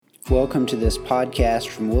Welcome to this podcast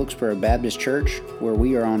from Wilkesboro Baptist Church, where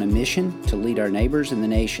we are on a mission to lead our neighbors and the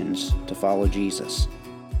nations to follow Jesus.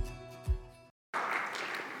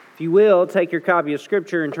 If you will, take your copy of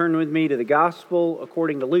Scripture and turn with me to the Gospel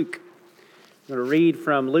according to Luke. I'm going to read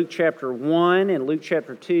from Luke chapter 1 and Luke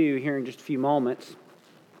chapter 2 here in just a few moments.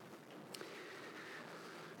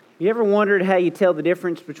 You ever wondered how you tell the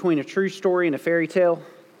difference between a true story and a fairy tale?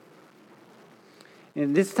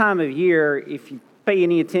 And this time of year, if you pay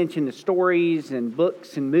any attention to stories and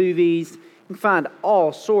books and movies, you can find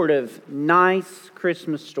all sort of nice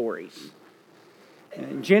Christmas stories.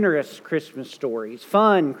 Generous Christmas stories,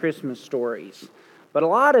 fun Christmas stories. But a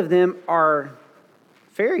lot of them are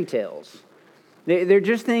fairy tales. They're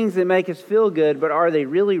just things that make us feel good, but are they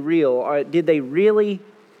really real? Did they really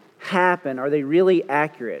happen? Are they really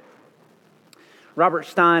accurate? Robert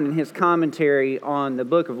Stein, in his commentary on the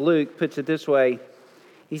book of Luke, puts it this way.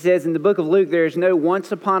 He says, in the book of Luke, there is no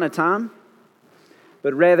once upon a time,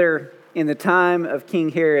 but rather in the time of King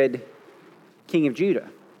Herod, king of Judah.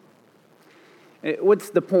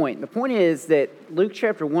 What's the point? The point is that Luke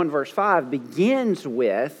chapter 1, verse 5 begins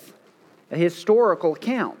with a historical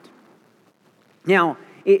account. Now,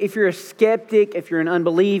 if you're a skeptic, if you're an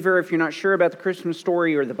unbeliever, if you're not sure about the Christmas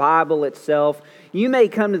story or the Bible itself, you may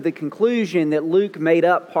come to the conclusion that Luke made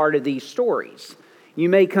up part of these stories. You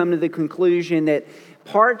may come to the conclusion that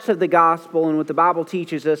parts of the gospel and what the Bible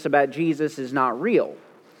teaches us about Jesus is not real.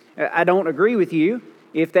 I don't agree with you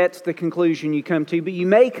if that's the conclusion you come to, but you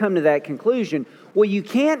may come to that conclusion. What you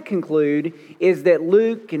can't conclude is that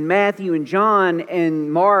Luke and Matthew and John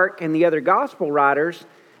and Mark and the other gospel writers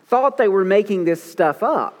thought they were making this stuff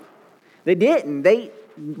up. They didn't.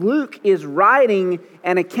 Luke is writing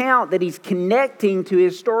an account that he's connecting to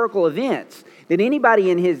historical events, that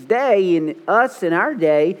anybody in his day and us in our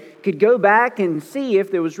day could go back and see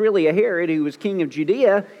if there was really a Herod who was king of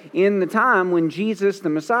Judea in the time when Jesus the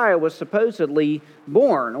Messiah was supposedly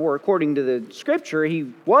born, or according to the scripture,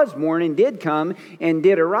 he was born and did come and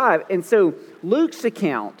did arrive. And so Luke's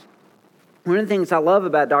account, one of the things I love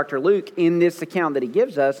about Dr. Luke in this account that he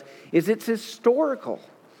gives us is it's historical.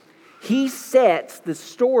 He sets the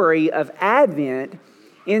story of Advent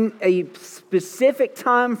in a specific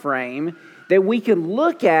time frame that we can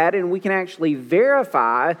look at and we can actually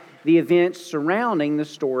verify the events surrounding the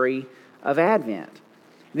story of Advent.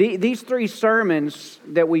 These three sermons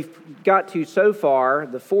that we've got to so far,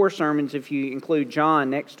 the four sermons if you include John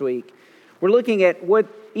next week, we're looking at what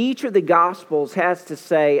each of the Gospels has to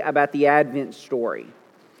say about the Advent story.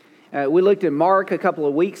 We looked at Mark a couple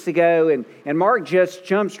of weeks ago, and Mark just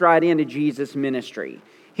jumps right into Jesus' ministry.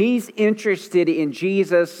 He's interested in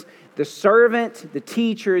Jesus, the servant, the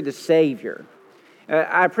teacher, the Savior.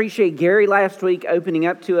 I appreciate Gary last week opening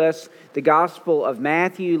up to us the Gospel of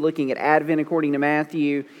Matthew, looking at Advent according to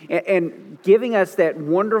Matthew, and giving us that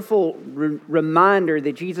wonderful reminder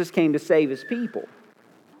that Jesus came to save His people.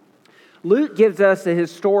 Luke gives us a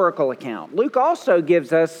historical account. Luke also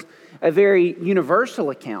gives us a very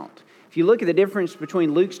universal account. If you look at the difference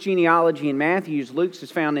between Luke's genealogy and Matthew's, Luke's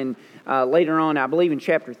is found in later on, I believe in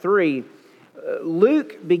chapter 3.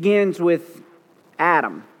 Luke begins with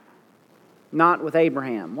Adam, not with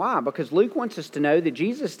Abraham. Why? Because Luke wants us to know that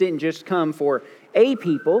Jesus didn't just come for a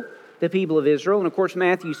people, the people of Israel, and of course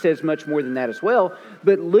Matthew says much more than that as well,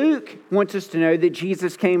 but Luke wants us to know that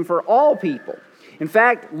Jesus came for all people. In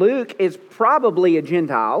fact, Luke is probably a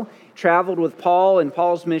Gentile, traveled with Paul in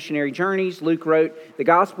Paul's missionary journeys. Luke wrote the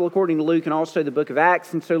Gospel according to Luke and also the book of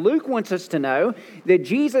Acts. And so Luke wants us to know that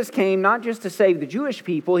Jesus came not just to save the Jewish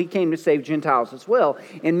people, He came to save Gentiles as well.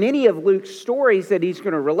 And many of Luke's stories that he's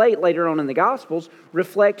going to relate later on in the Gospels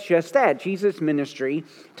reflect just that, Jesus' ministry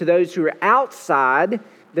to those who are outside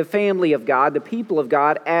the family of God, the people of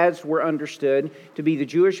God, as were understood to be the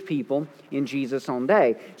Jewish people in Jesus' own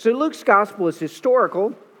day. So Luke's gospel is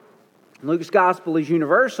historical, Luke's gospel is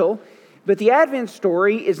universal, but the Advent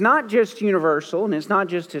story is not just universal and it's not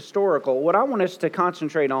just historical. What I want us to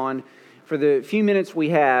concentrate on for the few minutes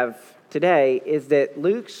we have today is that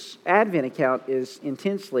Luke's Advent account is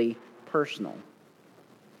intensely personal.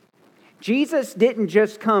 Jesus didn't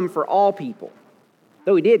just come for all people,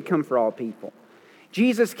 though He did come for all people.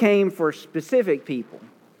 Jesus came for specific people,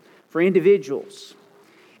 for individuals.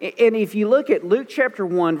 And if you look at Luke chapter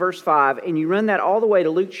 1, verse 5, and you run that all the way to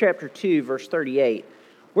Luke chapter 2, verse 38,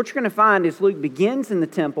 what you're going to find is Luke begins in the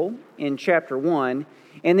temple in chapter 1,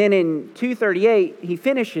 and then in 2:38, he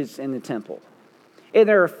finishes in the temple. And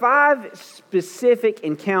there are 5 specific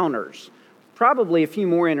encounters, probably a few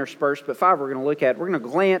more interspersed, but 5 we're going to look at. We're going to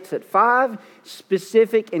glance at 5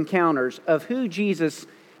 specific encounters of who Jesus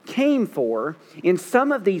came for in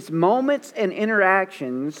some of these moments and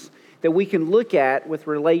interactions that we can look at with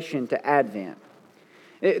relation to Advent.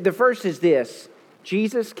 The first is this: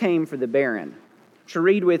 Jesus came for the barren. So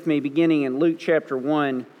read with me beginning in Luke chapter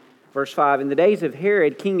 1, verse 5. In the days of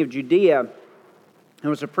Herod, king of Judea, there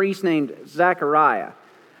was a priest named Zechariah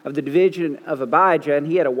of the division of Abijah, and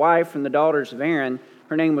he had a wife from the daughters of Aaron.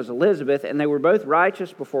 Her name was Elizabeth, and they were both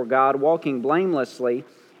righteous before God, walking blamelessly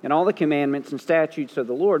in all the commandments and statutes of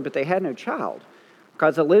the Lord, but they had no child,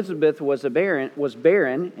 because Elizabeth was barren,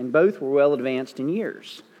 and both were well advanced in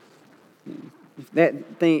years.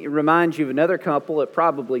 That thing reminds you of another couple, it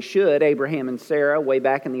probably should, Abraham and Sarah, way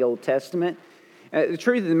back in the Old Testament. The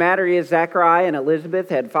truth of the matter is, Zechariah and Elizabeth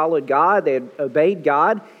had followed God, they had obeyed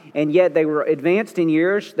God, and yet they were advanced in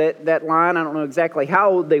years. That line, I don't know exactly how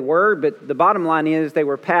old they were, but the bottom line is they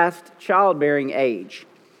were past childbearing age.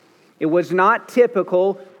 It was not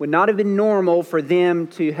typical, would not have been normal for them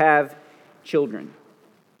to have children.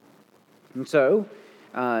 And so,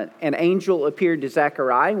 an angel appeared to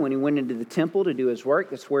Zechariah when he went into the temple to do his work.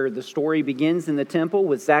 That's where the story begins, in the temple,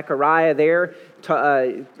 with Zechariah there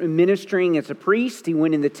ministering as a priest. He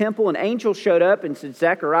went in the temple, an angel showed up and said,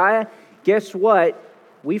 "Zechariah, guess what?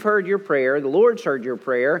 We've heard your prayer, the Lord's heard your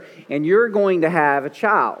prayer, and you're going to have a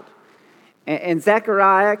child." And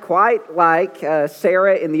Zechariah, quite like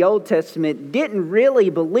Sarah in the Old Testament, didn't really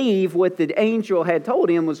believe what the angel had told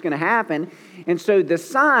him was going to happen. And so the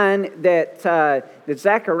sign that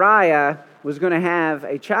Zechariah was going to have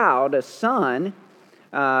a child, a son,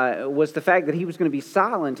 was the fact that he was going to be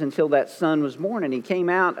silent until that son was born. And he came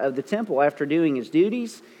out of the temple after doing his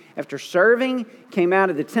duties, after serving, came out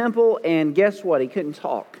of the temple, and guess what? He couldn't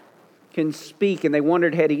talk, couldn't speak. And they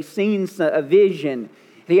wondered, had he seen a vision?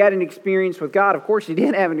 He had an experience with God. Of course, he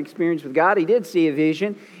did have an experience with God. He did see a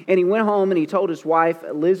vision. And he went home and he told his wife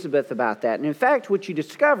Elizabeth about that. And in fact, what you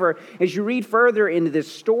discover as you read further into this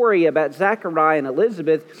story about Zechariah and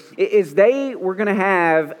Elizabeth is they were going to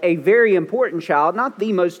have a very important child, not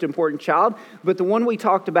the most important child, but the one we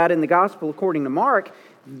talked about in the Gospel according to Mark.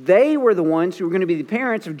 They were the ones who were going to be the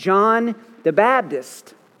parents of John the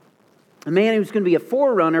Baptist, a man who was going to be a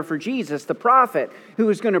forerunner for Jesus, the prophet, who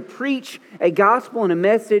was going to preach a gospel and a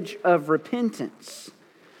message of repentance.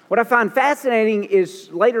 What I find fascinating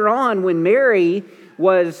is later on when Mary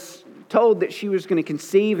was told that she was going to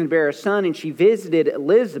conceive and bear a son, and she visited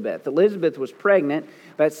Elizabeth. Elizabeth was pregnant,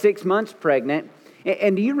 about 6 months pregnant.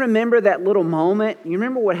 And do you remember that little moment? You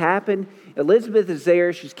remember what happened? Elizabeth is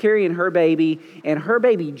there, she's carrying her baby, and her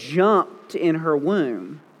baby jumped in her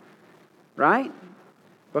womb, right?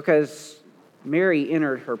 Because Mary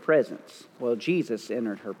entered her presence. Well, Jesus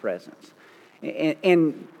entered her presence.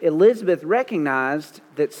 And Elizabeth recognized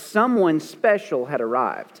that someone special had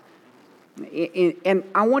arrived. And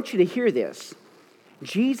I want you to hear this.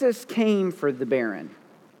 Jesus came for the barren.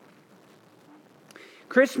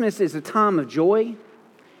 Christmas is a time of joy.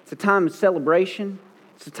 It's a time of celebration.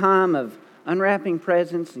 It's a time of unwrapping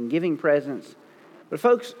presents and giving presents. But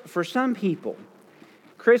folks, for some people,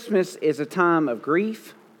 Christmas is a time of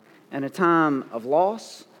grief, and a time of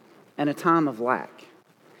loss, and a time of lack.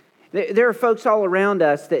 There are folks all around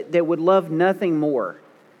us that would love nothing more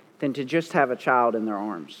than to just have a child in their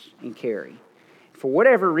arms and carry. For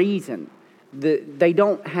whatever reason, they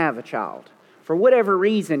don't have a child. For whatever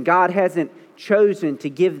reason, God hasn't chosen to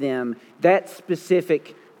give them that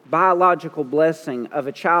specific biological blessing of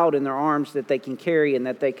a child in their arms that they can carry and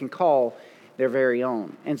that they can call their very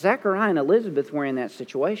own. And Zechariah and Elizabeth were in that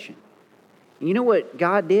situation. And you know what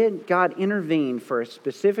God did? God intervened for a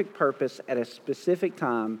specific purpose at a specific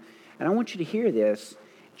time. And I want you to hear this.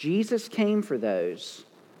 Jesus came for those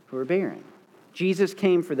who are barren. Jesus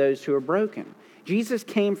came for those who are broken. Jesus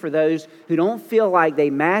came for those who don't feel like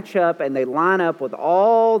they match up and they line up with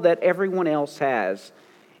all that everyone else has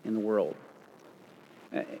in the world.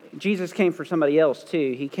 Jesus came for somebody else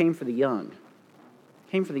too. He came for the young.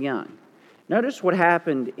 He came for the young. Notice what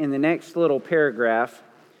happened in the next little paragraph.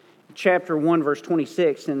 Chapter 1, verse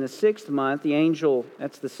 26, in the 6th month, the angel,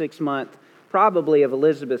 that's the 6th month, probably of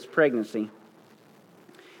Elizabeth's pregnancy,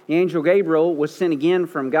 the angel Gabriel was sent again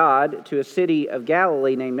from God to a city of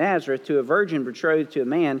Galilee named Nazareth to a virgin betrothed to a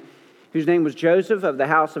man whose name was Joseph of the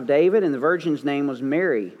house of David, and the virgin's name was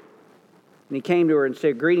Mary. And he came to her and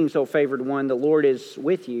said, "Greetings, O favored one, the Lord is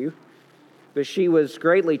with you." But she was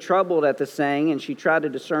greatly troubled at the saying, and she tried to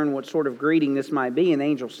discern what sort of greeting this might be. And the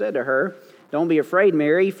angel said to her, "Don't be afraid,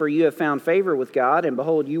 Mary, for you have found favor with God, and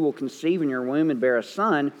behold, you will conceive in your womb and bear a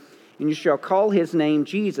son, and you shall call his name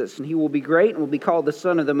Jesus, and he will be great and will be called the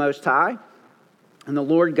Son of the Most High. And the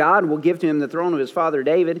Lord God will give to him the throne of his father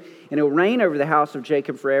David, and he will reign over the house of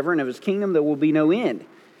Jacob forever, and of his kingdom there will be no end.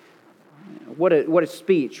 What a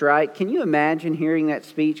speech, right? Can you imagine hearing that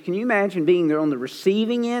speech? Can you imagine being there on the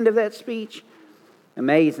receiving end of that speech?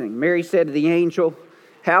 Amazing. Mary said to the angel,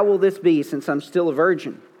 "How will this be since I'm still a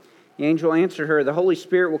virgin?" The angel answered her, "The Holy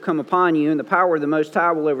Spirit will come upon you, and the power of the Most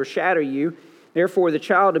High will overshadow you. Therefore, the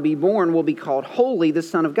child to be born will be called Holy, the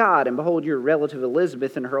Son of God. And behold, your relative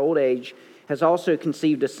Elizabeth in her old age has also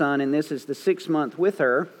conceived a son, and this is the 6th month with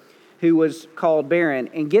her, who was called barren."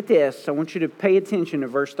 And get this, I want you to pay attention to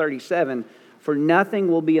verse 37. For nothing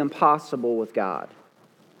will be impossible with God.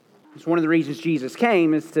 It's one of the reasons Jesus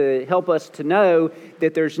came, is to help us to know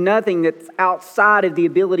that there's nothing that's outside of the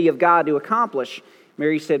ability of God to accomplish.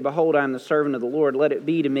 Mary said, "Behold, I am the servant of the Lord. Let it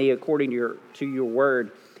be to me according to your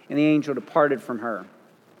word." And the angel departed from her.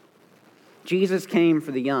 Jesus came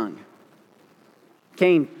for the young.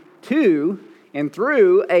 Came to and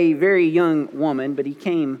through a very young woman, but he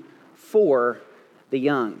came for the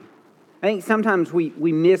young. I think sometimes we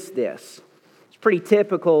miss this. It's pretty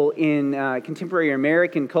typical in contemporary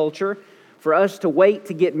American culture for us to wait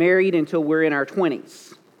to get married until we're in our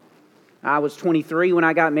 20s. I was 23 when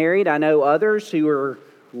I got married. I know others who are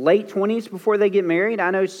late 20s before they get married.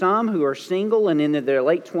 I know some who are single and in their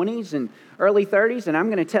late 20s and early 30s, and I'm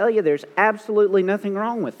going to tell you there's absolutely nothing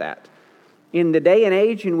wrong with that. In the day and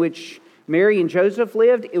age in which Mary and Joseph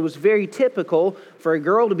lived, it was very typical for a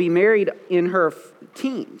girl to be married in her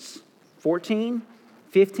teens, 14,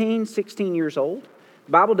 15, 16 years old.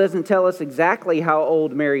 The Bible doesn't tell us exactly how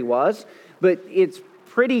old Mary was, but it's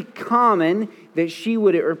pretty common that she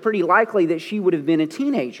would, or pretty likely that she would have been a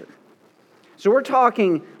teenager. So we're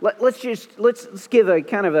talking, let's give a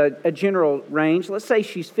kind of a general range. Let's say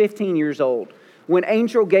she's 15 years old when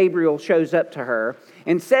Angel Gabriel shows up to her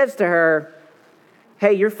and says to her,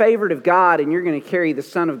 "Hey, you're favored of God and you're going to carry the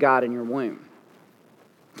Son of God in your womb."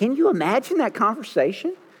 Can you imagine that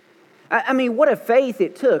conversation? I mean, what a faith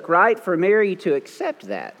it took, right, for Mary to accept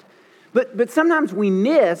that. But sometimes we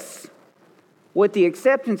miss what the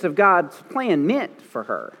acceptance of God's plan meant for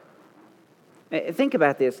her. Think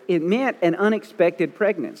about this. It meant an unexpected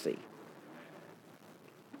pregnancy.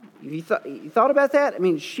 You thought about that? I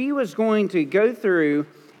mean, she was going to go through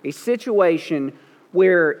a situation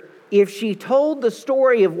where if she told the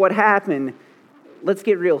story of what happened, let's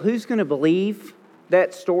get real, who's going to believe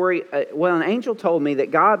that story? Well, an angel told me that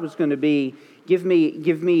God was going to give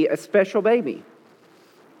me a special baby.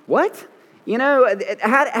 What? You know,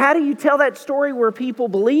 how do you tell that story where people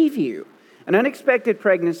believe you? An unexpected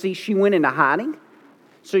pregnancy, she went into hiding,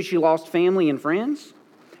 so she lost family and friends.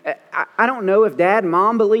 I don't know if dad and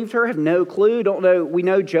mom believed her, have no clue. Don't know. We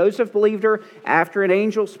know Joseph believed her after an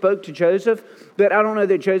angel spoke to Joseph, but I don't know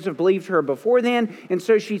that Joseph believed her before then. And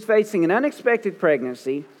so she's facing an unexpected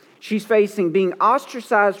pregnancy. She's facing being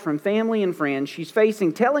ostracized from family and friends. She's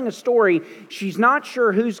facing telling a story she's not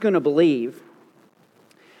sure who's going to believe.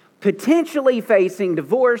 Potentially facing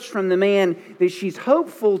divorce from the man that she's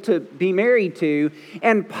hopeful to be married to,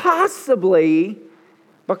 and possibly,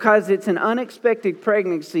 because it's an unexpected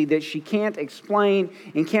pregnancy that she can't explain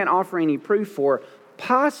and can't offer any proof for,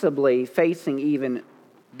 possibly facing even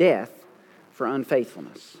death for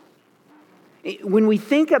unfaithfulness. When we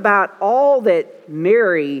think about all that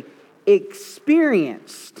Mary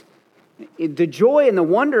experienced, the joy and the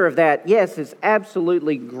wonder of that, yes, is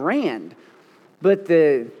absolutely grand. But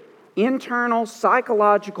the internal,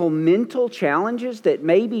 psychological, mental challenges that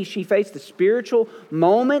maybe she faced, the spiritual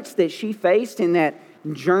moments that she faced in that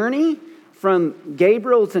journey from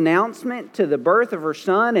Gabriel's announcement to the birth of her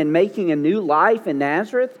son and making a new life in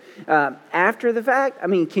Nazareth after the fact. I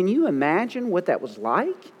mean, can you imagine what that was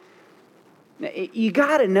like? You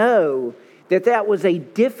got to know that was a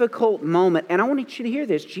difficult moment. And I want you to hear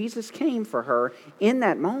this. Jesus came for her in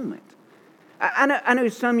that moment. I know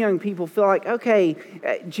some young people feel like, okay,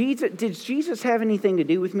 did Jesus have anything to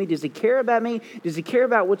do with me? Does he care about me? Does he care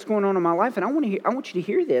about what's going on in my life? And I want you to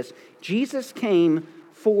hear this. Jesus came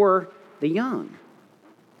for the young.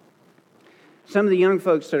 Some of the young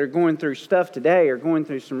folks that are going through stuff today are going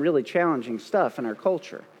through some really challenging stuff in our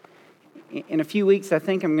culture. In a few weeks, I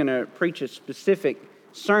think I'm going to preach a specific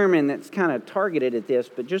sermon that's kind of targeted at this,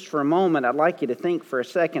 but just for a moment, I'd like you to think for a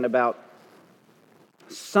second about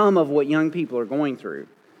some of what young people are going through.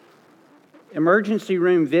 Emergency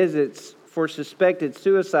room visits for suspected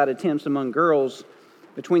suicide attempts among girls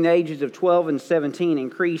between the ages of 12 and 17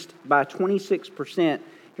 increased by 26%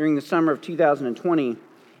 during the summer of 2020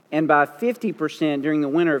 and by 50% during the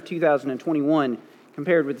winter of 2021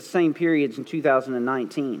 compared with the same periods in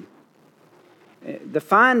 2019. The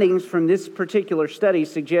findings from this particular study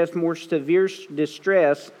suggest more severe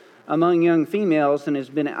distress among young females than has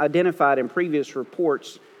been identified in previous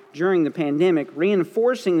reports during the pandemic,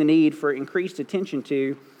 reinforcing the need for increased attention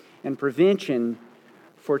to and prevention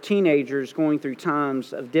for teenagers going through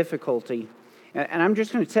times of difficulty. And I'm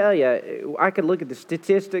just going to tell you, I could look at the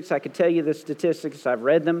statistics, I could tell you the statistics, I've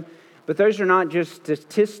read them, but those are not just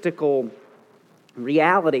statistical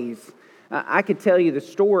realities. I could tell you the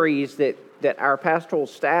stories that our pastoral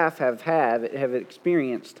staff have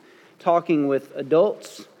experienced, talking with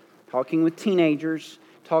adults, talking with teenagers,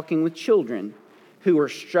 talking with children who are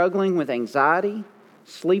struggling with anxiety,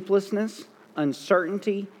 sleeplessness,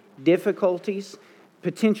 uncertainty, difficulties,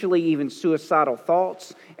 potentially even suicidal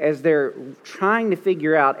thoughts, as they're trying to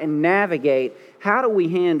figure out and navigate how do we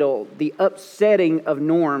handle the upsetting of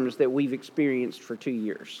norms that we've experienced for 2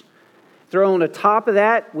 years. Throw on the top of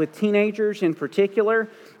that, with teenagers in particular,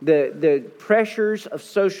 the pressures of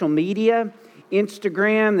social media,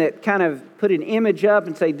 Instagram that kind of put an image up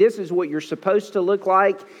and say, this is what you're supposed to look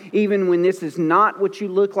like, even when this is not what you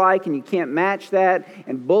look like and you can't match that,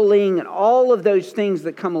 and bullying and all of those things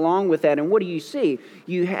that come along with that. And what do you see?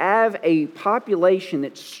 You have a population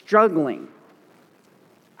that's struggling.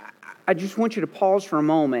 I just want you to pause for a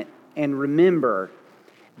moment and remember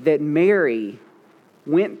that Mary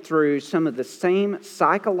went through some of the same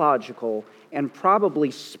psychological and probably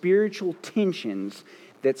spiritual tensions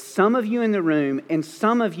that some of you in the room and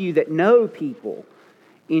some of you that know people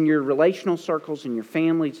in your relational circles and your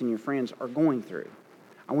families and your friends are going through.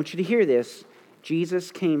 I want you to hear this.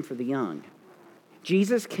 Jesus came for the young.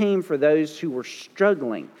 Jesus came for those who were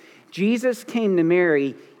struggling. Jesus came to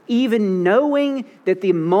Mary even knowing that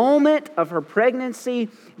the moment of her pregnancy,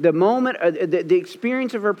 the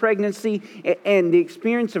experience of her pregnancy and the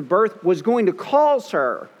experience of birth was going to cause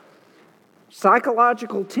her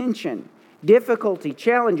psychological tension, difficulty,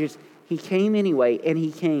 challenges. He came anyway, and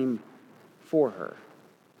He came for her.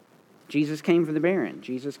 Jesus came for the barren.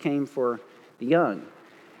 Jesus came for the young.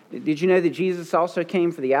 Did you know that Jesus also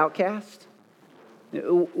came for the outcast?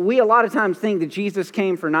 We a lot of times think that Jesus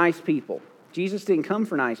came for nice people. Jesus didn't come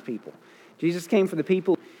for nice people. Jesus came for the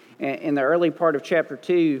people. In the early part of chapter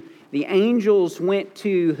 2, the angels went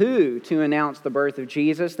to who to announce the birth of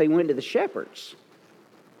Jesus? They went to the shepherds.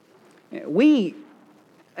 We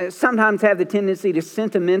sometimes have the tendency to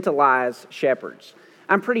sentimentalize shepherds.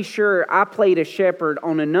 I'm pretty sure I played a shepherd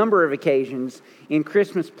on a number of occasions in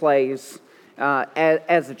Christmas plays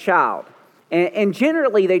as a child. And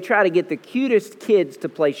generally, they try to get the cutest kids to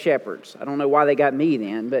play shepherds. I don't know why they got me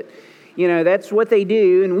then, but you know, that's what they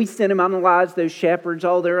do. And we sentimentalize those shepherds.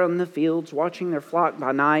 Oh, they're on the fields watching their flock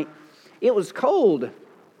by night. It was cold.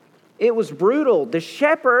 It was brutal. The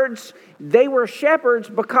shepherds, they were shepherds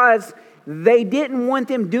because they didn't want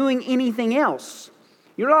them doing anything else.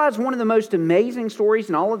 You realize one of the most amazing stories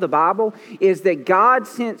in all of the Bible is that God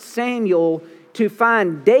sent Samuel to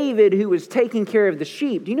find David, who was taking care of the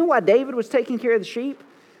sheep. Do you know why David was taking care of the sheep?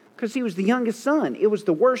 Because he was the youngest son. It was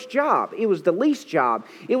the worst job. It was the least job.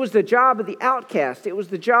 It was the job of the outcast. It was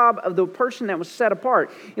the job of the person that was set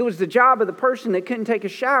apart. It was the job of the person that couldn't take a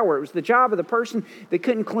shower. It was the job of the person that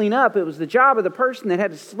couldn't clean up. It was the job of the person that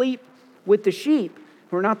had to sleep with the sheep,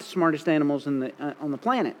 who are not the smartest animals on the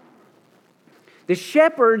planet. The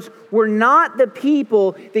shepherds were not the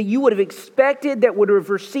people that you would have expected that would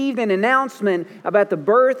have received an announcement about the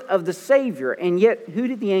birth of the Savior. And yet, who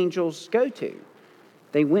did the angels go to?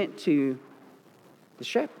 They went to the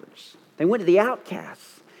shepherds. They went to the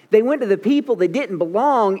outcasts. They went to the people that didn't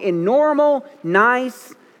belong in normal,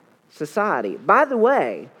 nice society. By the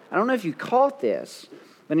way, I don't know if you caught this,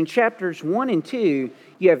 but in chapters 1 and 2,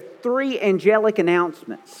 you have 3 angelic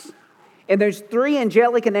announcements. And those 3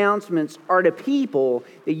 angelic announcements are to people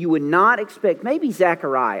that you would not expect. Maybe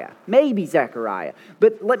Zechariah.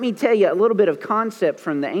 But let me tell you a little bit of concept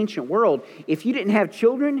from the ancient world. If you didn't have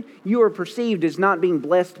children, you were perceived as not being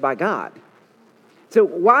blessed by God. So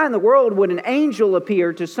why in the world would an angel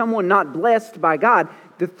appear to someone not blessed by God?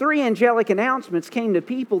 The 3 angelic announcements came to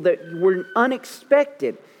people that were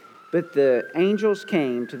unexpected. But the angels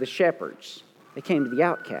came to the shepherds. They came to the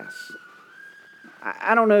outcasts.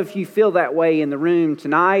 I don't know if you feel that way in the room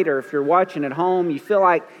tonight, or if you're watching at home, you feel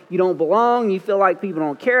like you don't belong, you feel like people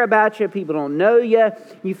don't care about you, people don't know you,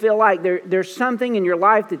 you feel like there's something in your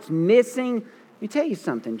life that's missing. Let me tell you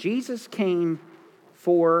something. Jesus came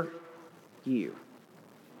for you.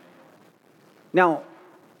 Now,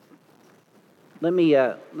 let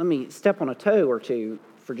me step on a toe or two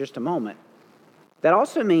for just a moment. That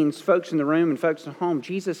also means, folks in the room and folks at home,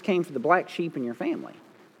 Jesus came for the black sheep in your family.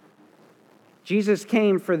 Jesus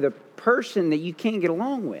came for the person that you can't get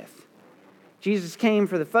along with. Jesus came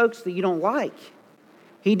for the folks that you don't like.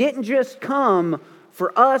 He didn't just come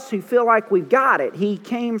for us who feel like we've got it. He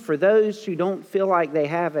came for those who don't feel like they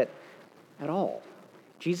have it at all.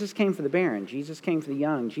 Jesus came for the barren. Jesus came for the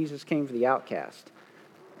young. Jesus came for the outcast.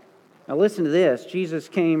 Now listen to this. Jesus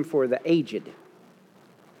came for the aged.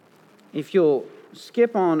 If you'll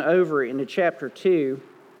skip on over into chapter 2,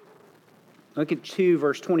 look at 2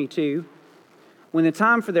 verse 22. When the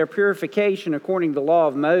time for their purification according to the law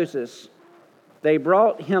of Moses, they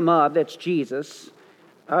brought him up, that's Jesus,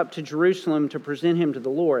 up to Jerusalem to present him to the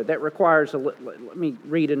Lord. That requires, let me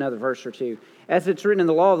read another verse or two. As it's written in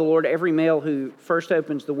the law of the Lord, every male who first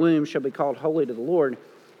opens the womb shall be called holy to the Lord.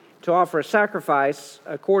 To offer a sacrifice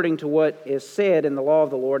according to what is said in the law of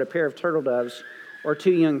the Lord, a pair of turtle doves or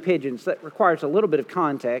 2 young pigeons. That requires a little bit of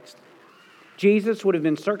context. Jesus would have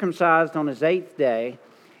been circumcised on his 8th day,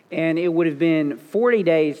 and it would have been 40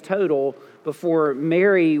 days total before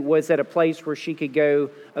Mary was at a place where she could go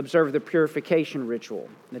observe the purification ritual.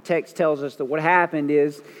 The text tells us that what happened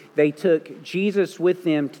is they took Jesus with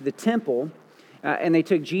them to the temple, and they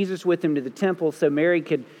took Jesus with them to the temple so Mary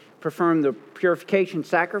could perform the purification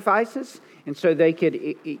sacrifices, and so they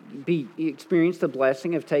could experience the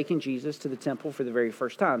blessing of taking Jesus to the temple for the very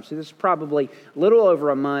first time. So this is probably a little over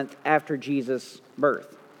a month after Jesus'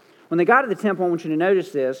 birth. When they got to the temple, I want you to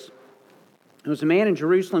notice this. There was a man in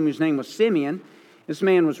Jerusalem whose name was Simeon. This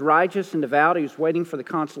man was righteous and devout. He was waiting for the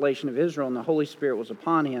consolation of Israel, and the Holy Spirit was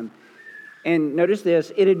upon him. And notice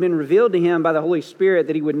this, it had been revealed to him by the Holy Spirit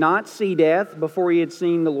that he would not see death before he had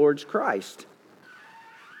seen the Lord's Christ.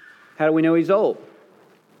 How do we know he's old?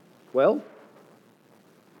 Well,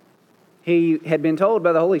 he had been told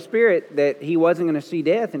by the Holy Spirit that he wasn't going to see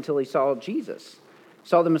death until he saw Jesus,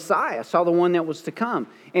 saw the Messiah, saw the one that was to come.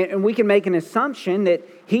 And we can make an assumption that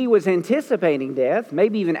he was anticipating death,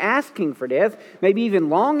 maybe even asking for death, maybe even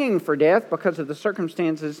longing for death because of the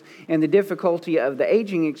circumstances and the difficulty of the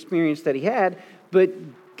aging experience that he had. But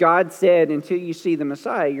God said, until you see the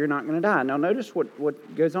Messiah, you're not going to die. Now notice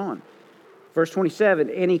what goes on. Verse 27,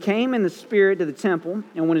 and he came in the Spirit to the temple,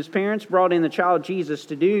 and when his parents brought in the child Jesus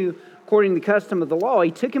to do according to the custom of the law,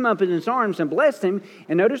 he took him up in his arms and blessed him.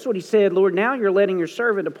 And notice what he said, Lord, now you're letting your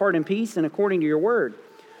servant depart in peace and according to your word.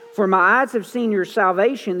 For my eyes have seen your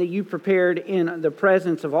salvation that you prepared in the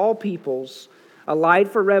presence of all peoples, a light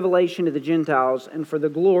for revelation to the Gentiles and for the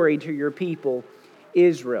glory to your people,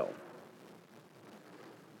 Israel.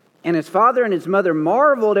 And his father and his mother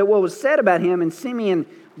marveled at what was said about him, and Simeon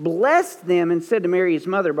blessed them and said to Mary his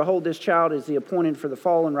mother, behold, this child is the appointed for the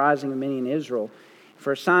fall and rising of many in Israel,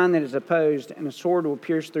 for a sign that is opposed, and a sword will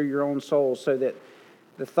pierce through your own soul, so that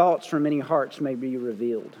the thoughts from many hearts may be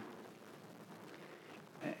revealed.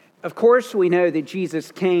 Of course, we know that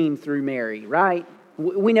Jesus came through Mary, right?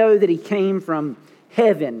 We know that he came from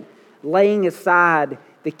heaven, laying aside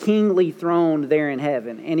the kingly throne there in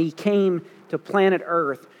heaven, and he came to planet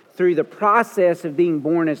Earth through the process of being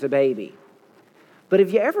born as a baby. But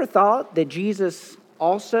have you ever thought that Jesus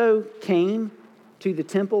also came to the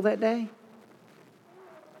temple that day?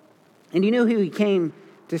 And you know who he came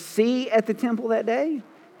to see at the temple that day?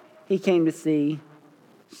 He came to see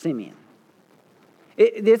Simeon.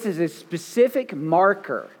 This is a specific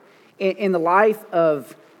marker in the life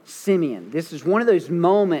of Simeon. This is one of those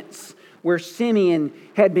moments where Simeon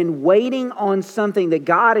had been waiting on something that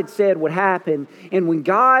God had said would happen. And when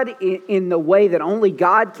God, in the way that only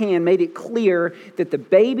God can, made it clear that the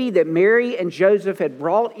baby that Mary and Joseph had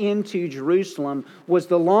brought into Jerusalem was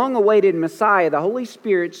the long-awaited Messiah, the Holy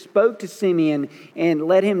Spirit spoke to Simeon and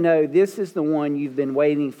let him know, this is the one you've been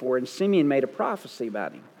waiting for. And Simeon made a prophecy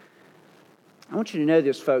about him. I want you to know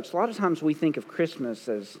this, folks. A lot of times we think of Christmas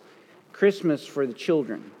as Christmas for the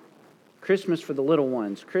children. Christmas for the little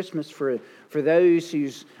ones, Christmas for those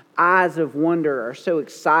whose eyes of wonder are so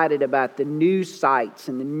excited about the new sights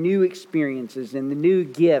and the new experiences and the new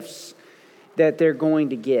gifts that they're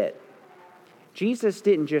going to get. Jesus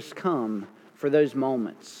didn't just come for those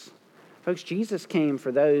moments. Folks, Jesus came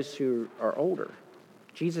for those who are older.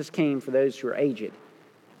 Jesus came for those who are aged.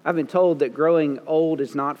 I've been told that growing old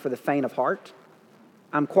is not for the faint of heart.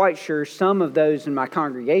 I'm quite sure some of those in my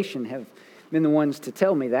congregation have been the ones to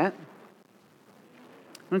tell me that.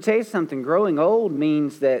 I'm going to tell you something. Growing old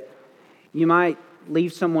means that you might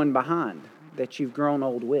leave someone behind that you've grown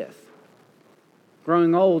old with.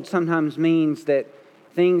 Growing old sometimes means that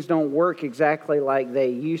things don't work exactly like they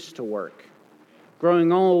used to work.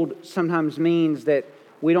 Growing old sometimes means that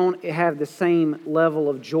we don't have the same level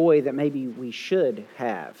of joy that maybe we should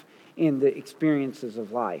have in the experiences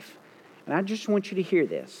of life. And I just want you to hear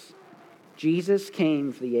this. Jesus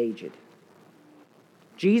came for the aged.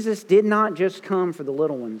 Jesus did not just come for the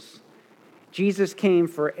little ones. Jesus came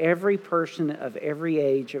for every person of every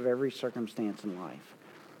age, of every circumstance in life.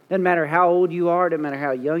 Doesn't matter how old you are, doesn't matter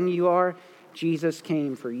how young you are, Jesus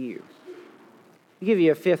came for you. I'll give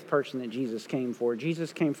you a fifth person that Jesus came for.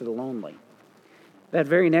 Jesus came for the lonely. That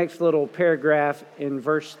very next little paragraph in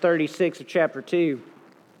verse 36 of chapter 2,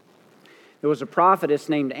 there was a prophetess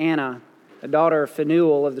named Anna, a daughter of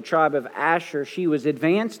Phanuel of the tribe of Asher. She was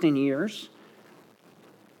advanced in years,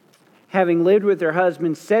 having lived with her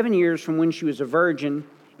husband 7 years from when she was a virgin,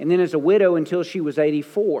 and then as a widow until she was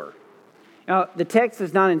 84. Now, the text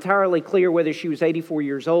is not entirely clear whether she was 84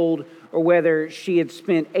 years old or whether she had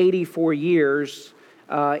spent 84 years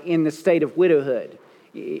in the state of widowhood.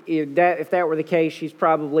 If that were the case, she's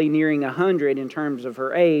probably nearing 100 in terms of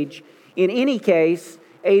her age. In any case,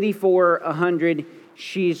 84, 100,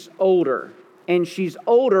 she's older. And she's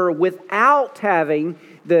older without having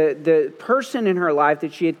the person in her life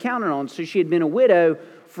that she had counted on. So she had been a widow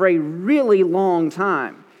for a really long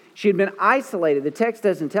time. She had been isolated. The text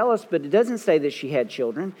doesn't tell us, but it doesn't say that she had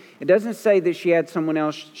children. It doesn't say that she had someone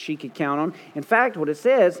else she could count on. In fact, what it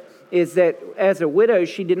says is that as a widow,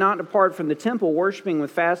 she did not depart from the temple, worshiping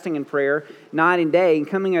with fasting and prayer night and day. And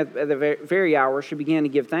coming at the very hour, she began to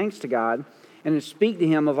give thanks to God and to speak to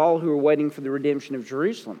Him of all who were waiting for the redemption of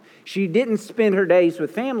Jerusalem. She didn't spend her days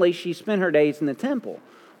with family. She spent her days in the temple.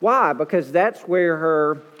 Why? Because that's where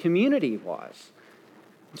her community was.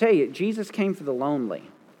 I tell you, Jesus came for the lonely.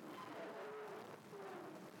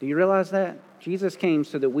 Do you realize that? Jesus came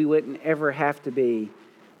so that we wouldn't ever have to be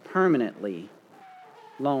permanently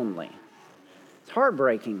lonely. It's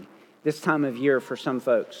heartbreaking this time of year for some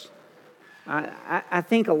folks. I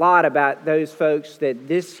think a lot about those folks that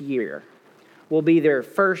this year will be their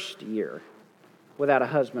first year without a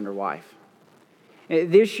husband or wife.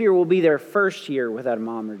 This year will be their first year without a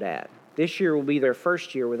mom or dad. This year will be their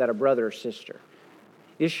first year without a brother or sister.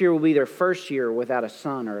 This year will be their first year without a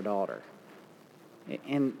son or a daughter.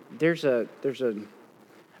 And there's a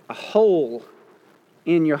hole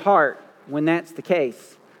in your heart when that's the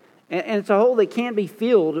case. And it's a hole that can't be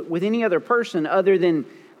filled with any other person other than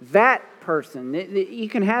that person. You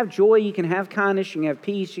can have joy, you can have kindness, you can have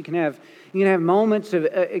peace, you can have moments of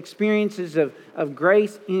experiences of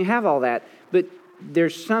grace, and you have all that. But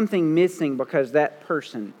there's something missing because that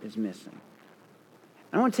person is missing.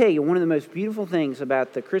 I want to tell you, one of the most beautiful things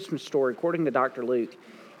about the Christmas story, according to Dr. Luke,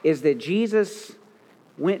 is that Jesus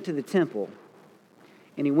went to the temple,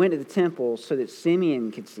 and He went to the temple so that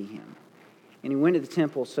Simeon could see Him. And He went to the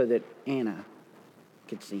temple so that Anna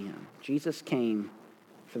could see Him. Jesus came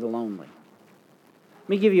for the lonely. Let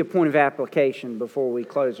me give you a point of application before we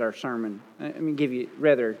close our sermon. Let me give you,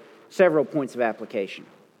 several points of application.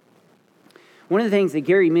 One of the things that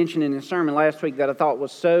Gary mentioned in his sermon last week that I thought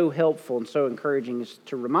was so helpful and so encouraging is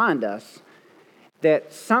to remind us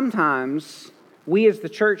that sometimes we as the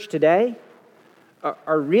church today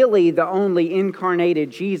are really the only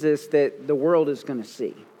incarnated Jesus that the world is going to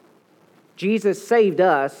see. Jesus saved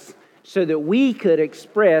us so that we could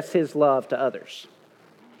express His love to others.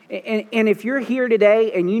 And if you're here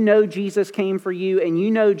today and you know Jesus came for you and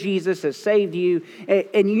you know Jesus has saved you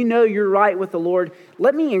and you know you're right with the Lord,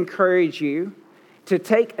 let me encourage you to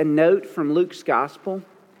take a note from Luke's gospel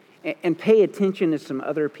and pay attention to some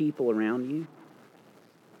other people around you.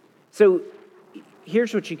 So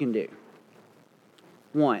here's what you can do.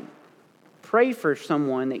 1, pray for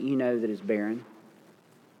someone that you know that is barren.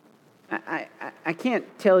 I can't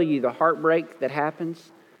tell you the heartbreak that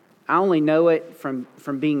happens. I only know it from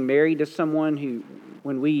being married to someone who,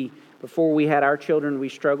 before we had our children, we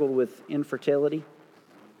struggled with infertility.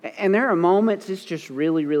 And there are moments it's just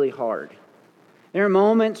really, really hard. There are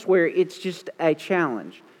moments where it's just a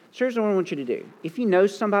challenge. So here's what I want you to do. If you know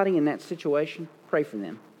somebody in that situation, pray for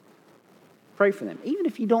them. Pray for them. Even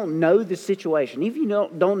if you don't know the situation, even if you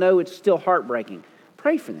don't know it's still heartbreaking,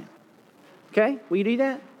 pray for them. Okay? Will you do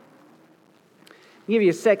that? I'll give you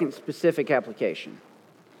a second specific application.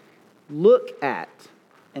 Look at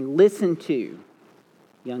and listen to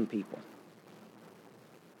young people.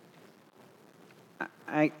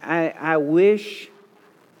 I wish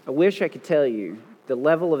I could tell you the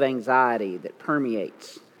level of anxiety that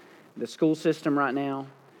permeates the school system right now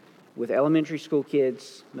with elementary school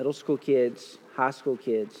kids, middle school kids, high school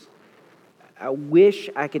kids. I wish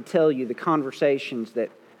I could tell you the conversations that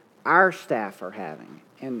our staff are having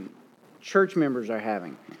and church members are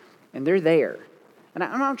having, and they're there. And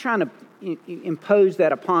I'm not trying to impose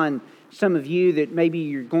that upon some of you that maybe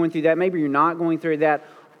you're going through that, maybe you're not going through that.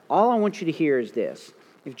 All I want you to hear is this.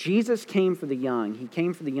 If Jesus came for the young, He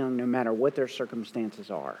came for the young no matter what their circumstances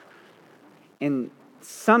are. And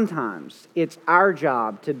sometimes it's our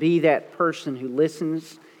job to be that person who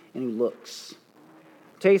listens and who looks.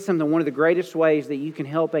 I'll tell you something, one of the greatest ways that you can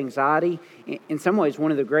help anxiety, in some ways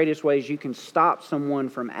one of the greatest ways you can stop someone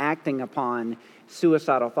from acting upon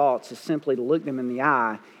suicidal thoughts is simply to look them in the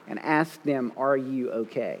eye and ask them, are you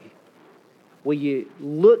okay? Will you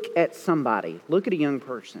look at somebody, look at a young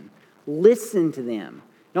person, listen to them.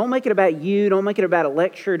 Don't make it about you. Don't make it about a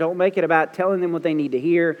lecture. Don't make it about telling them what they need to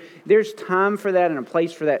hear. There's time for that and a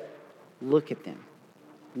place for that. Look at them.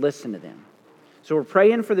 Listen to them. So we're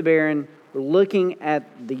praying for the barren. We're looking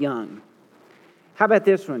at the young. How about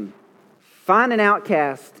this one? Find an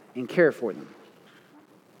outcast and care for them.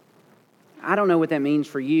 I don't know what that means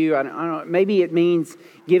for you. I don't, maybe it means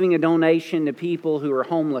giving a donation to people who are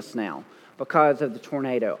homeless now because of the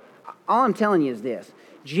tornado. All I'm telling you is this.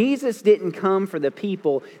 Jesus didn't come for the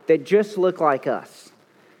people that just look like us.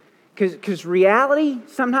 Because reality,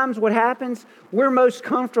 sometimes what happens, we're most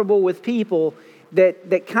comfortable with people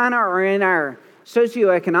that kind of are in our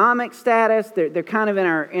socioeconomic status. They're kind of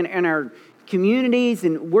in our communities,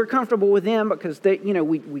 and we're comfortable with them because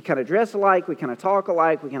we kind of dress alike, we kind of talk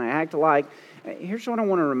alike, we kind of act alike. Here's what I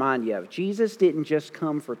want to remind you of. Jesus didn't just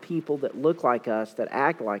come for people that look like us, that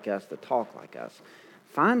act like us, that talk like us.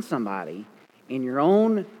 Find somebody in your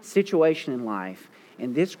own situation in life,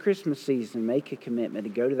 and this Christmas season, make a commitment to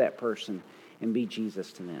go to that person and be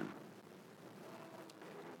Jesus to them.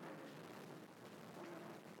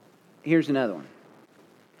 Here's another one.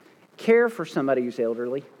 Care for somebody who's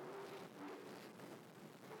elderly.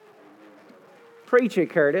 Preach it,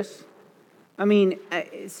 Curtis. I mean,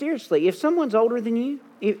 seriously, if someone's older than you,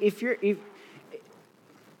 if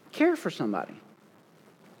care for somebody.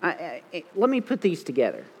 Let me put these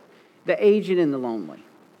together. The aged and the lonely.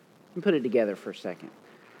 Let me put it together for a second.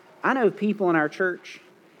 I know people in our church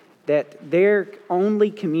that their only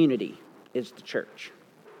community is the church.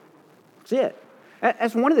 That's it.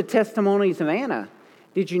 That's one of the testimonies of Anna.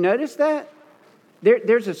 Did you notice that?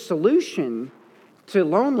 There's a solution to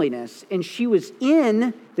loneliness, and she was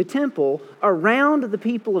in the temple around the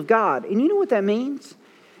people of God. And you know what that means?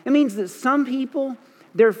 It means that some people,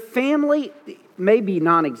 their family may be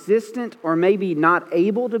non-existent or maybe not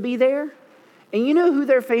able to be there. And you know who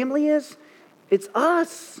their family is? It's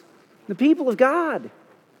us, the people of God.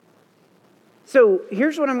 So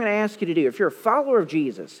here's what I'm going to ask you to do. If you're a follower of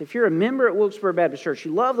Jesus, if you're a member at Wilkesboro Baptist Church,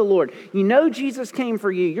 you love the Lord, you know Jesus came for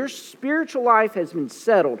you, your spiritual life has been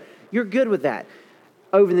settled, you're good with that.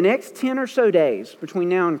 Over the next 10 or so days between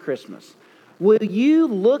now and Christmas, will you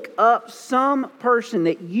look up some person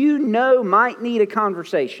that you know might need a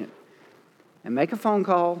conversation and make a phone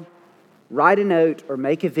call, write a note, or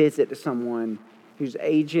make a visit to someone who's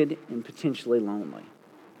aged and potentially lonely?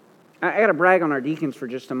 I got to brag on our deacons for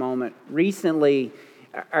just a moment. Recently,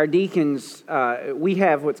 our deacons, we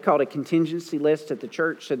have what's called a contingency list at the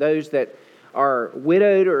church. So those that are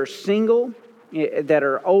widowed or single, that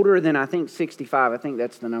are older than, I think, 65, I think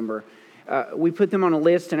that's the number, we put them on a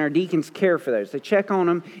list, and our deacons care for those. They check on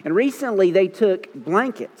them. And recently, they took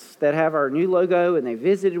blankets that have our new logo, and they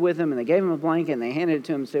visited with them, and they gave them a blanket, and they handed it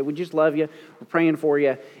to them and said, we just love you. We're praying for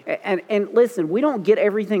you. And listen, we don't get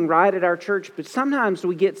everything right at our church, but sometimes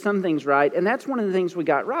we get some things right, and that's one of the things we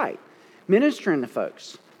got right. Ministering to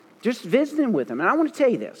folks. Just visiting with them. And I want to tell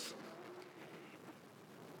you this.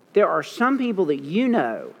 There are some people that you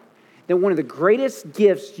know that one of the greatest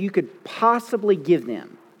gifts you could possibly give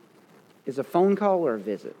them is a phone call or a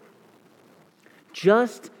visit.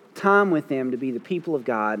 Just time with them to be the people of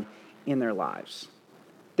God in their lives.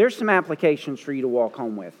 There's some applications for you to walk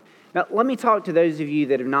home with. Now, let me talk to those of you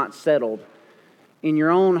that have not settled in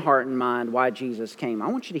your own heart and mind why Jesus came. I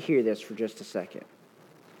want you to hear this for just a second.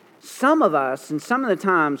 Some of us, and some of the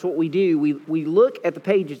times what we do, we look at the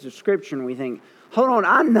pages of Scripture and we think, hold on,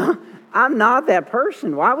 I'm not that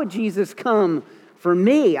person. Why would Jesus come for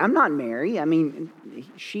me? I'm not Mary. I mean,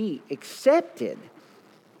 she accepted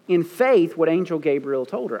in faith what Angel Gabriel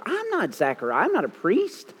told her. I'm not Zachariah. I'm not a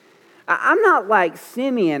priest. I'm not like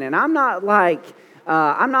Simeon, and I'm not like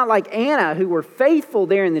Anna, who were faithful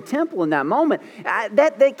there in the temple in that moment.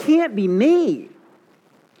 That can't be me.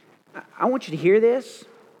 I want you to hear this.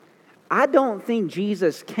 I don't think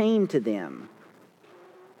Jesus came to them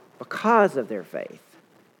because of their faith.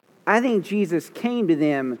 I think Jesus came to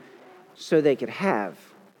them so they could have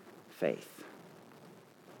faith.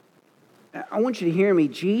 I want you to hear me.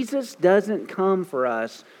 Jesus doesn't come for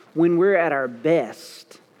us when we're at our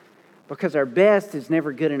best, because our best is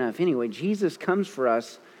never good enough anyway. Jesus comes for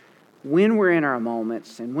us when we're in our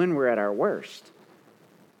moments and when we're at our worst.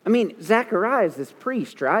 I mean, Zachariah is this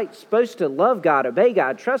priest, right? Supposed to love God, obey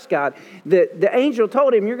God, trust God. The angel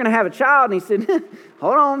told him, you're going to have a child. And he said,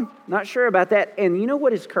 hold on, not sure about that. And you know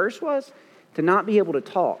what his curse was? to not be able to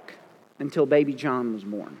talk until baby John was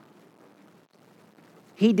born.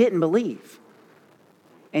 He didn't believe.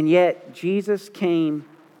 And yet, Jesus came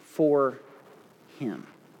for him.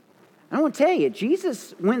 I want to tell you,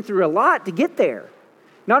 Jesus went through a lot to get there.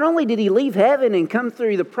 Not only did he leave heaven and come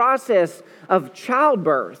through the process of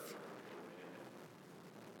childbirth,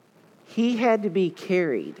 he had to be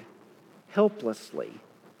carried helplessly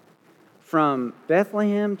from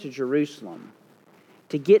Bethlehem to Jerusalem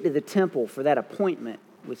to get to the temple for that appointment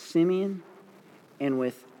with Simeon and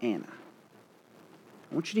with Anna.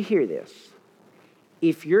 I want you to hear this.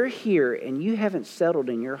 If you're here and you haven't settled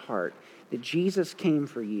in your heart that Jesus came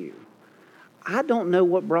for you, I don't know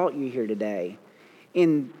what brought you here today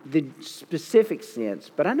in the specific sense,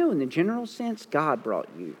 but I know in the general sense, God brought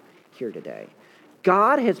you here today.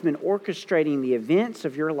 God has been orchestrating the events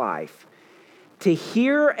of your life to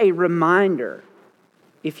hear a reminder,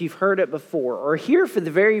 if you've heard it before, or hear for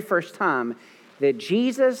the very first time, that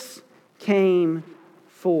Jesus came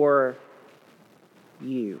for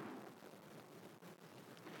you.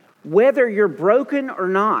 Whether you're broken or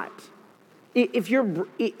not, if you're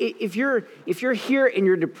here and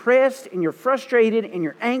you're depressed and you're frustrated and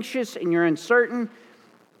you're anxious and you're uncertain,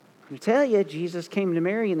 I'm going to tell you, Jesus came to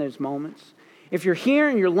Mary in those moments. If you're here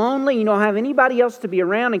and you're lonely, you don't have anybody else to be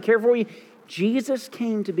around and care for you, Jesus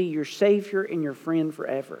came to be your Savior and your friend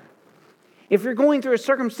forever. If you're going through a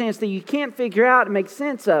circumstance that you can't figure out and make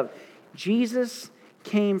sense of, Jesus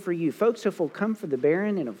came for you. Folks, if we'll come for the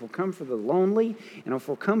barren, and if we'll come for the lonely, and if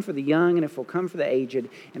we'll come for the young, and if we'll come for the aged,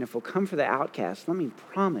 and if we'll come for the outcast, let me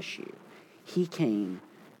promise you, He came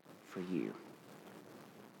for you.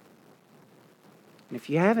 And if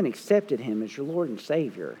you haven't accepted Him as your Lord and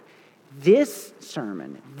Savior, this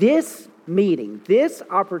sermon, this meeting, this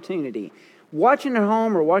opportunity, watching at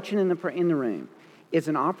home or watching in the room, is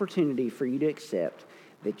an opportunity for you to accept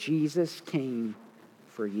that Jesus came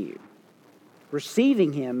for you.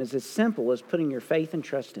 Receiving Him is as simple as putting your faith and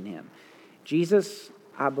trust in Him. Jesus,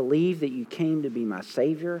 I believe that you came to be my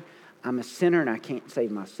Savior. I'm a sinner and I can't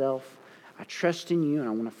save myself. I trust in you and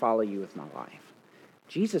I want to follow you with my life.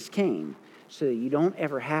 Jesus came so that you don't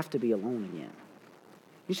ever have to be alone again.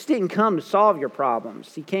 He just didn't come to solve your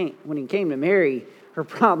problems. When He came to Mary, her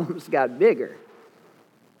problems got bigger.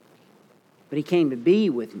 But He came to be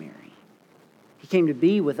with Mary. He came to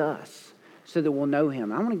be with us so that we'll know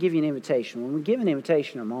Him. I want to give you an invitation. When we give an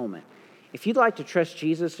invitation in a moment, if you'd like to trust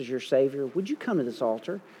Jesus as your Savior, would you come to this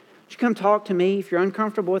altar? Would you come talk to me? If you're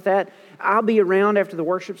uncomfortable with that, I'll be around after the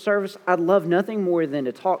worship service. I'd love nothing more than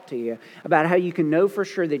to talk to you about how you can know for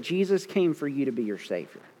sure that Jesus came for you to be your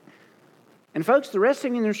Savior. And folks, the rest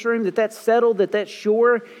of you in this room, that's settled, that's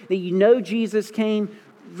sure, that you know Jesus came,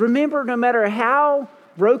 remember, no matter how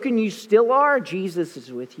broken you still are, Jesus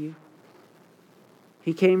is with you.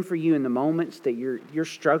 He came for you in the moments that you're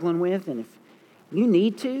struggling with, and if you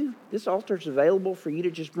need to, this altar is available for you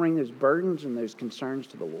to just bring those burdens and those concerns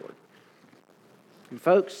to the Lord. And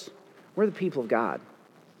folks, we're the people of God.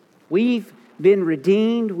 We've been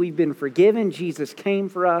redeemed. We've been forgiven. Jesus came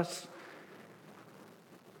for us.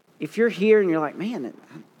 If you're here and you're like, man,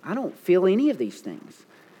 I don't feel any of these things,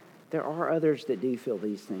 there are others that do feel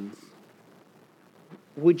these things.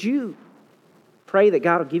 Would you pray that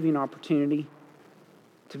God will give you an opportunity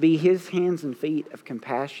to be His hands and feet of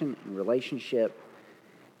compassion and relationship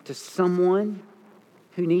to someone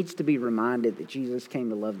who needs to be reminded that Jesus came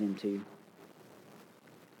to love them too?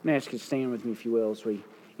 I'm going to ask you to stand with me, if you will, as we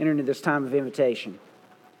enter into this time of invitation.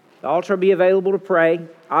 The altar will be available to pray.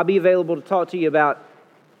 I'll be available to talk to you about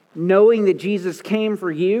knowing that Jesus came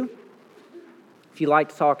for you. If you'd like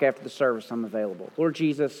to talk after the service, I'm available. Lord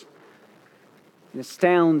Jesus, it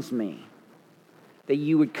astounds me that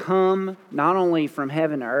you would come not only from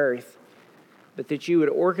heaven to earth, but that you would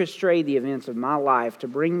orchestrate the events of my life to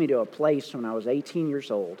bring me to a place when I was 18 years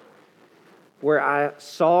old where I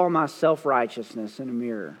saw my self-righteousness in a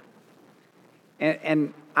mirror.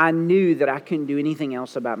 And I knew that I couldn't do anything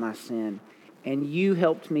else about my sin. And you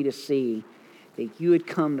helped me to see that you had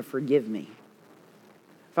come to forgive me.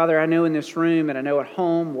 Father, I know in this room and I know at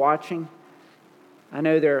home watching, I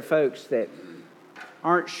know there are folks that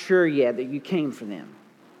aren't sure yet that you came for them.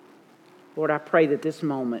 Lord, I pray that this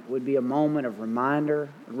moment would be a moment of reminder,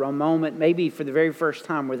 a moment maybe for the very first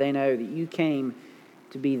time where they know that you came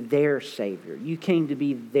to be their Savior. You came to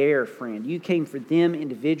be their friend. You came for them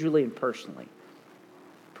individually and personally.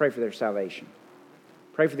 Pray for their salvation.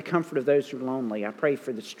 Pray for the comfort of those who are lonely. I pray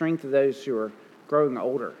for the strength of those who are growing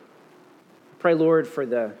older. I pray, Lord, for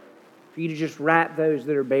you to just wrap those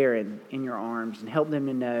that are barren in your arms and help them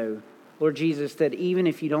to know, Lord Jesus, that even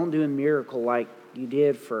if you don't do a miracle like you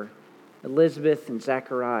did for Elizabeth and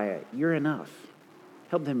Zachariah, you're enough.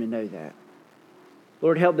 Help them to know that.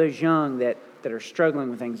 Lord, help those young that are struggling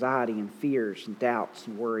with anxiety and fears and doubts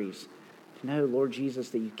and worries to know, Lord Jesus,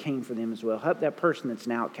 that you came for them as well. Help that person that's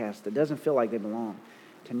an outcast that doesn't feel like they belong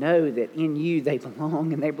to know that in you they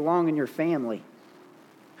belong and they belong in your family.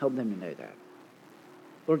 Help them to know that.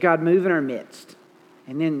 Lord God, move in our midst.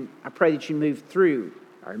 And then I pray that you move through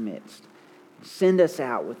our midst. Send us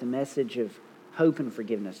out with a message of hope and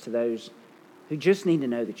forgiveness to those who just need to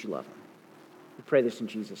know that you love them. We pray this in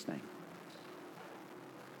Jesus' name.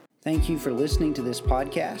 Thank you for listening to this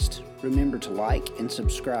podcast. Remember to like and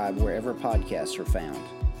subscribe wherever podcasts are found.